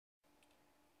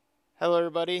Hello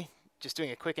everybody, just doing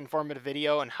a quick informative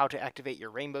video on how to activate your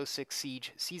Rainbow Six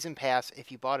Siege Season Pass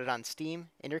if you bought it on Steam,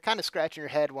 and you're kind of scratching your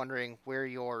head wondering where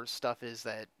your stuff is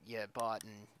that you bought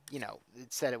and,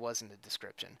 it said it was in the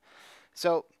description.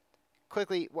 So,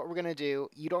 quickly, what we're going to do,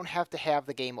 you don't have to have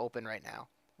the game open right now.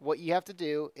 What you have to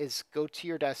do is go to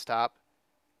your desktop.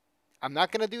 I'm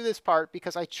not going to do this part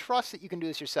because I trust that you can do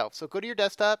this yourself. So go to your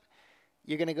desktop,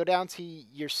 you're going to go down to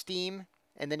your Steam,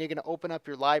 and then you're going to open up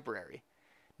your library.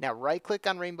 Now right-click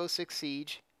on Rainbow Six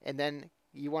Siege, and then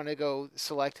you want to go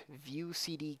select View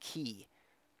CD Key.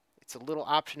 It's a little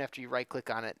option after you right-click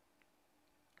on it.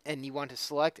 And you want to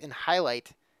select and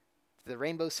highlight the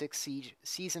Rainbow Six Siege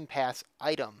Season Pass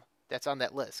item that's on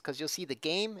that list. Because you'll see the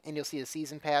game and you'll see the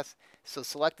Season Pass. So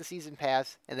select the Season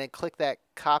Pass and then click that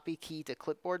Copy Key to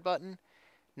Clipboard button.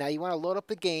 Now you want to load up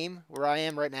the game, where I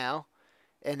am right now.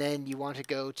 And then you want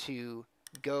to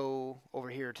go over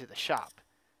here to the shop.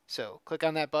 So click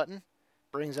on that button,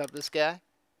 brings up this guy,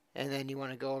 and then you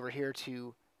want to go over here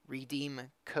to redeem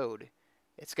code.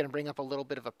 It's going to bring up a little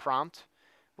bit of a prompt.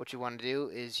 What you want to do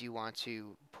is you want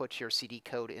to put your CD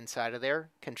code inside of there,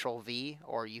 Control V,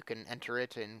 or you can enter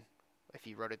it in if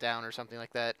you wrote it down or something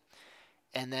like that,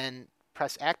 and then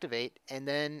press activate, and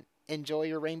then enjoy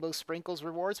your Rainbow Sprinkles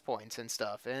rewards points and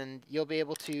stuff, and you'll be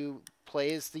able to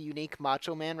play as the unique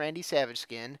Macho Man Randy Savage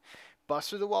skin, bust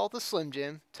through the wall with the Slim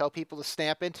Jim, tell people to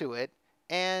snap into it,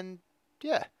 and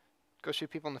yeah, go shoot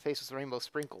people in the face with the Rainbow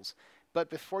Sprinkles. But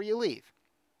before you leave,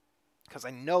 because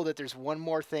I know that there's one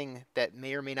more thing that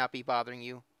may or may not be bothering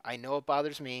you. I know it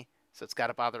bothers me, so it's got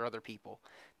to bother other people.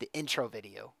 The intro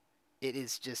video. It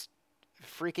is just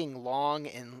freaking long,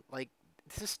 and like,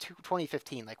 this is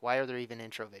 2015. Like, why are there even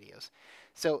intro videos?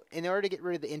 So in order to get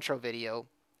rid of the intro video,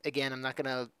 again, I'm not going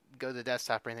to go to the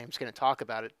desktop or anything. I'm just going to talk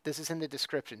about it. This is in the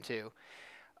description too.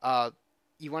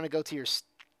 You want to go to your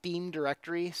Steam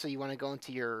directory. So you want to go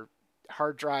into your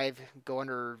hard drive, go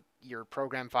under your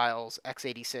program files,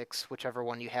 x86, whichever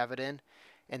one you have it in.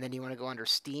 And then you want to go under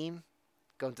Steam,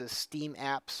 go into the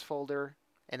SteamApps folder,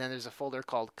 and then there's a folder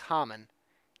called Common.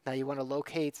 Now you want to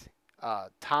locate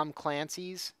Tom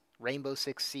Clancy's Rainbow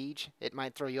Six Siege. It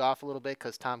might throw you off a little bit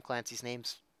because Tom Clancy's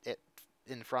name's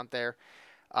in the front there.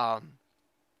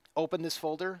 Open this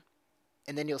folder,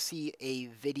 and then you'll see a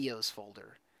videos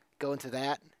folder. Go into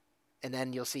that, and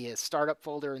then you'll see a startup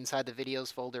folder inside the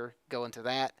videos folder. Go into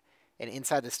that, and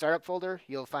inside the startup folder,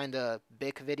 you'll find the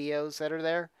BIC videos that are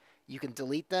there. You can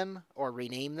delete them or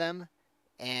rename them,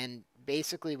 and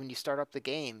basically when you start up the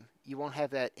game, you won't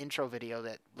have that intro video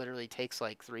that literally takes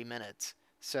like 3 minutes.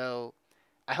 So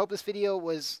I hope this video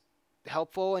was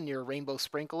helpful in your rainbow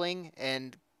sprinkling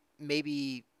and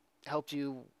maybe helped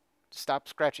you stop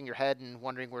scratching your head and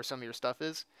wondering where some of your stuff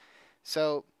is.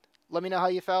 So let me know how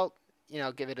you felt.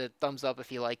 Give it a thumbs up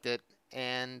if you liked it.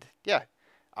 And yeah,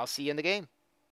 I'll see you in the game.